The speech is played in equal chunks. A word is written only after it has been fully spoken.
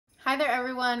Hi there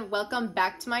everyone, welcome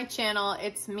back to my channel.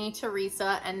 It's me,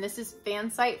 Teresa, and this is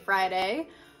FanSite Friday.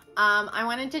 I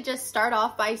wanted to just start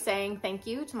off by saying thank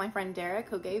you to my friend Derek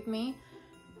who gave me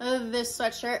this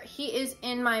sweatshirt. He is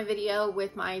in my video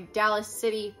with my Dallas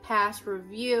City Pass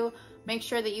review. Make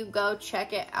sure that you go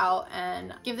check it out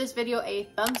and give this video a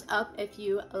thumbs up if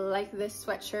you like this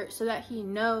sweatshirt so that he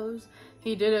knows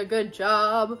he did a good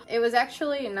job. It was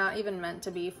actually not even meant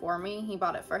to be for me. He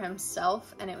bought it for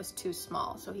himself and it was too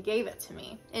small, so he gave it to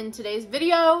me. In today's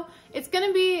video, it's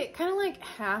gonna be kind of like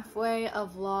halfway a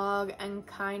vlog and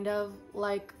kind of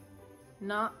like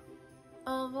not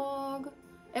a vlog,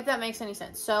 if that makes any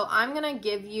sense. So I'm gonna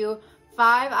give you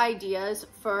 5 ideas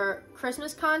for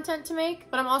Christmas content to make,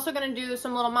 but I'm also gonna do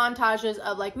some little montages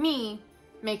of like me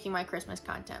making my Christmas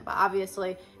content, but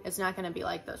obviously it's not gonna be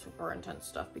like the super intense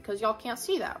stuff because y'all can't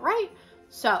see that, right?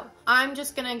 So I'm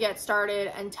just gonna get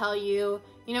started and tell you,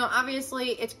 obviously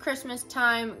it's Christmas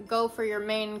time, go for your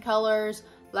main colors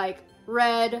like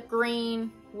red,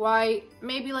 green, white,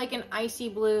 maybe like an icy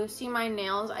blue. See my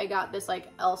nails? I got this like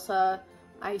Elsa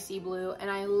icy blue and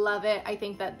I love it. I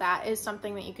think that that is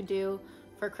something that you could do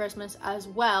for Christmas as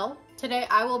well. Today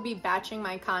I will be batching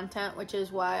my content, which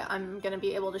is why I'm gonna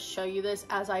be able to show you this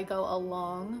as I go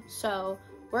along. So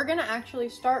we're gonna actually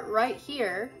start right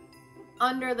here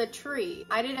under the tree.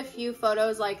 I did a few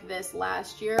photos like this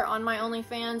last year on my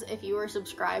OnlyFans. If you were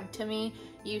subscribed to me,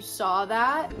 you saw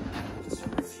that.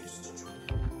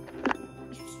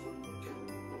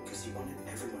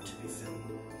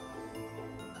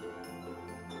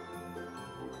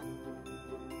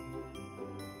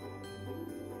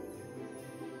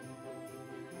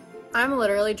 I'm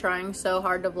literally trying so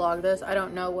hard to vlog this. I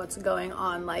don't know what's going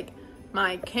on. Like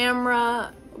my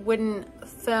camera wouldn't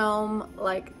film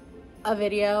like a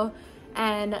video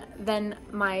and then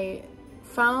my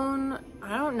phone,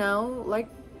 I don't know, like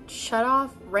shut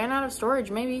off, ran out of storage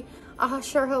maybe. I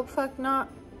sure hope fuck not.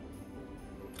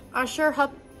 I sure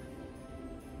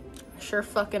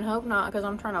fucking hope not, because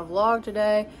I'm trying to vlog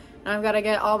today and I've got to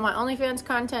get all my OnlyFans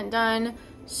content done.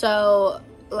 So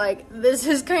like this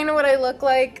is kind of what I look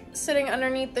like sitting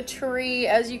underneath the tree.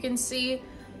 As you can see,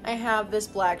 I have this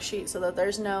black sheet so that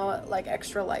there's no like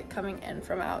extra light coming in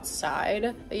from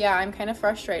outside. But yeah, I'm kind of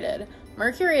frustrated.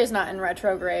 Mercury is not in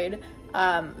retrograde.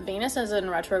 Venus is in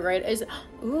retrograde. Is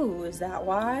that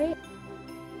why?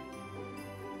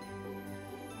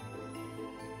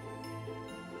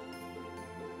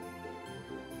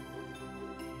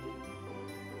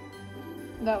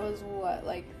 That was what,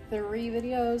 like 3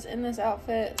 videos in this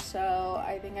outfit, so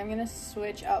I think I'm gonna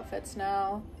switch outfits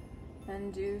now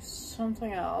and do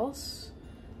something else.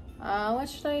 What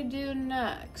should I do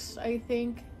next? I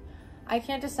think I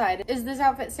can't decide. Is this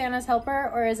outfit Santa's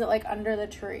helper or is it like under the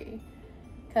tree?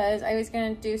 Because I was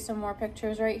gonna do some more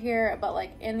pictures right here, but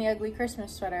like in the ugly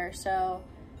Christmas sweater, so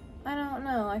I don't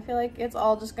know. I feel like it's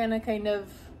all just gonna kind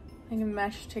of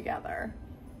mesh together.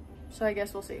 So I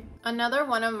guess we'll see. Another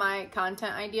one of my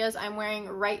content ideas I'm wearing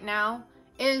right now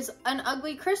is an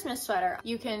ugly Christmas sweater.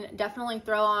 You can definitely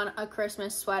throw on a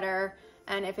Christmas sweater,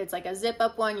 and if it's like a zip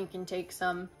up one, you can take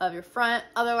some of your front.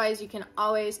 Otherwise, you can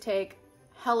always take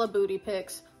hella booty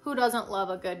pics. Who doesn't love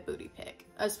a good booty pic?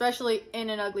 Especially in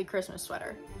an ugly Christmas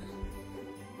sweater.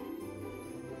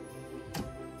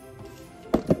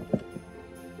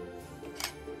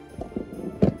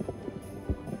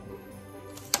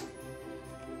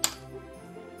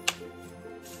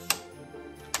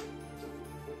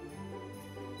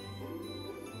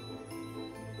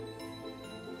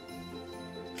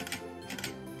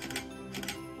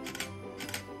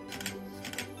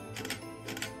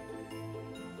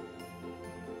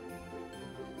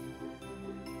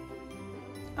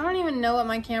 I don't even know what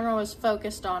my camera was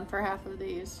focused on for half of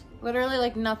these. Literally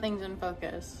like nothing's in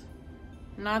focus.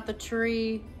 Not the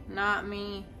tree, not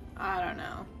me, I don't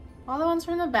know. All the ones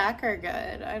from the back are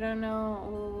good. I don't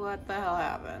know what the hell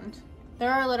happened.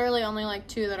 There are literally only like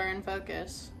 2 that are in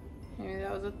focus. Maybe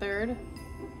that was a 3rd.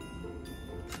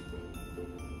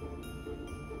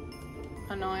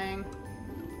 Annoying.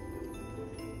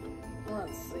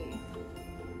 Let's see.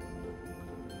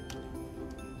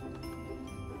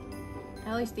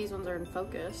 At least these ones are in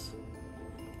focus.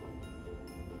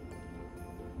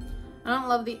 I don't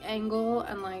love the angle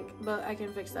and like, but I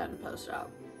can fix that in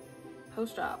post-op.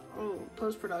 Post-op, oh,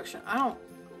 post-production.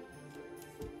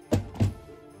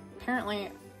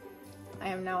 Apparently I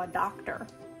am now a doctor.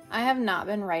 I have not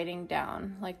been writing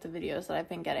down like the videos that I've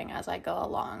been getting as I go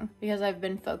along because I've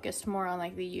been focused more on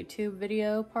like the YouTube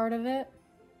video part of it.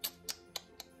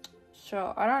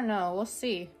 So I don't know, we'll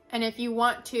see. And if you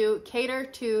want to cater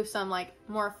to some like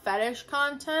more fetish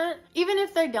content, even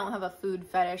if they don't have a food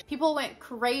fetish, people went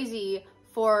crazy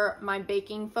for my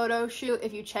baking photo shoot.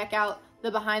 If you check out the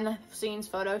behind the scenes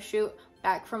photo shoot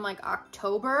back from like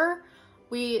October,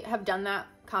 we have done that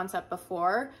concept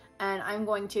before, and I'm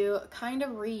going to kind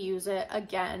of reuse it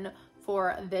again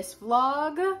for this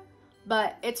vlog,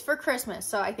 but it's for Christmas,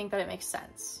 so I think that it makes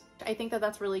sense. I think that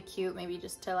that's really cute, maybe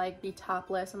just to like be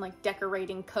topless and like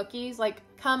decorating cookies. Like,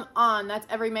 come on, that's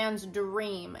every man's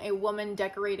dream. A woman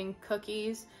decorating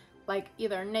cookies, like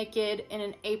either naked, in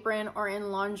an apron, or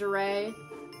in lingerie.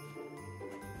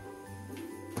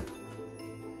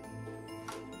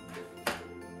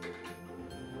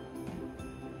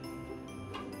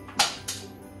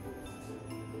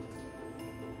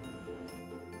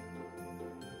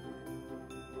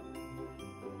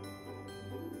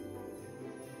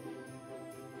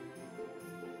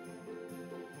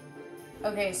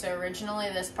 Okay, so originally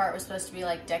this part was supposed to be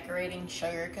like decorating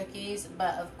sugar cookies,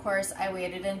 but of course I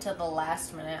waited until the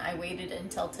last minute. I waited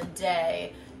until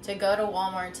today to go to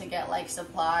Walmart to get like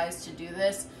supplies to do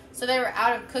this. So they were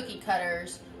out of cookie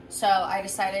cutters, so I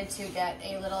decided to get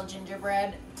a little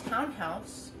gingerbread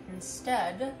townhouse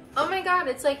instead. Oh my god,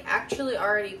 it's like actually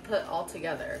already put all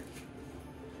together.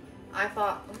 I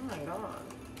thought, oh my god.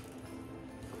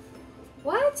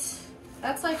 What?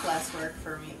 That's like less work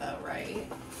for me though, right?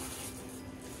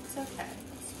 It's okay,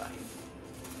 it's fine.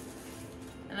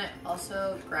 And I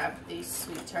also grabbed these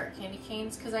sweet tart candy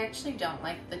canes because I actually don't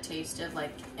like the taste of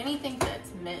like anything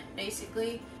that's mint,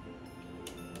 basically.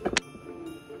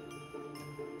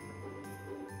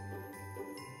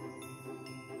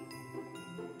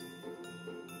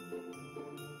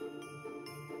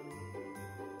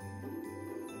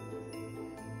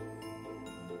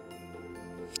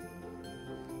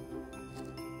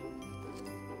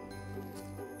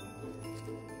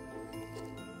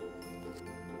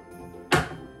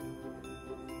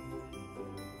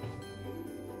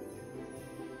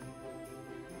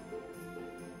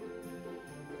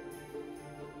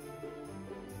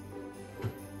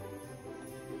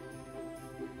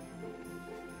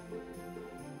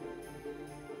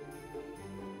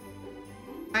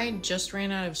 I just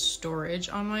ran out of storage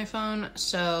on my phone,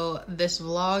 so this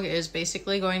vlog is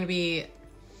basically going to be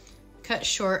cut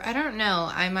short. I don't know,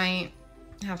 I might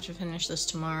have to finish this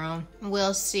tomorrow.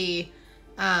 We'll see,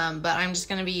 but I'm just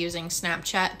gonna be using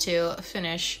Snapchat to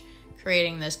finish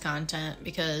creating this content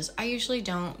because I usually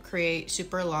don't create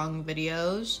super long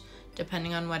videos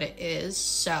depending on what it is,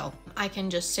 so I can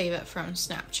just save it from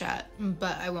Snapchat,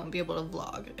 but I won't be able to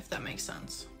vlog, if that makes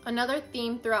sense. Another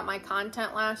theme throughout my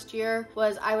content last year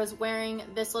was I was wearing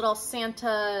this little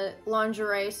Santa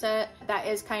lingerie set that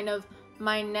is kind of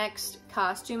my next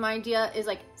costume idea, is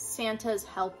like Santa's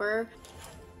helper.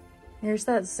 Here's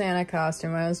that Santa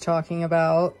costume I was talking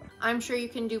about. I'm sure you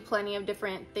can do plenty of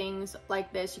different things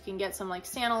like this. You can get some like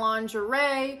Santa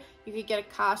lingerie, you could get a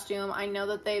costume. I know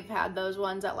that they've had those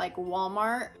ones at like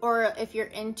Walmart. Or if you're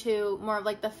into more of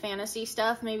like the fantasy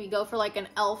stuff, maybe go for like an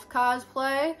elf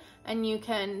cosplay and you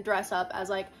can dress up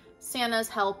as like Santa's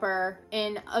helper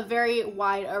in a very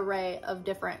wide array of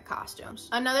different costumes.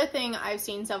 Another thing I've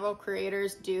seen several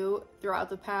creators do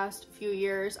throughout the past few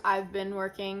years, I've been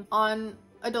working on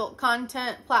adult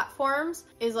content platforms,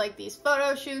 is like these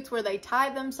photo shoots where they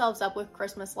tie themselves up with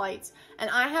Christmas lights,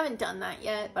 and I haven't done that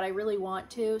yet, but I really want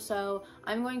to, so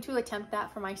I'm going to attempt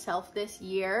that for myself this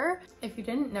year. If you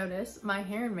didn't notice, my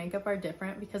hair and makeup are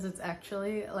different because it's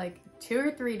actually like 2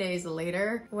 or 3 days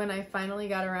later when I finally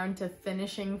got around to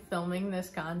finishing filming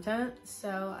this content.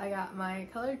 So I got my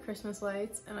colored Christmas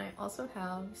lights, and I also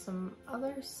have some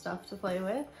other stuff to play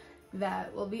with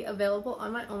that will be available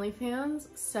on my OnlyFans,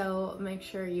 so make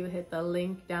sure you hit the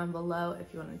link down below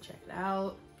if you want to check it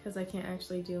out, because I can't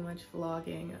actually do much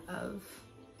vlogging of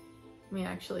me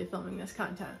actually filming this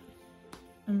content.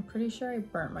 I'm pretty sure I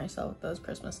burnt myself with those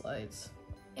Christmas lights.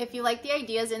 If you like the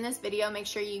ideas in this video, make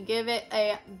sure you give it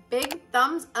a big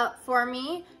thumbs up for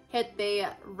me, hit the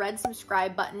red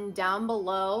subscribe button down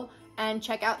below, and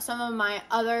check out some of my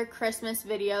other Christmas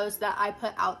videos that I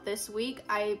put out this week.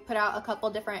 I put out a couple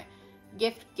different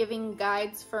gift giving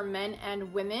guides for men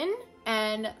and women,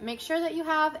 and make sure that you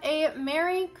have a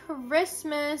Merry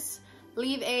Christmas.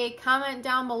 Leave a comment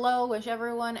down below, wish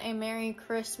everyone a Merry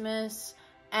Christmas,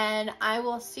 and I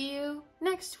will see you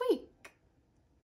next week.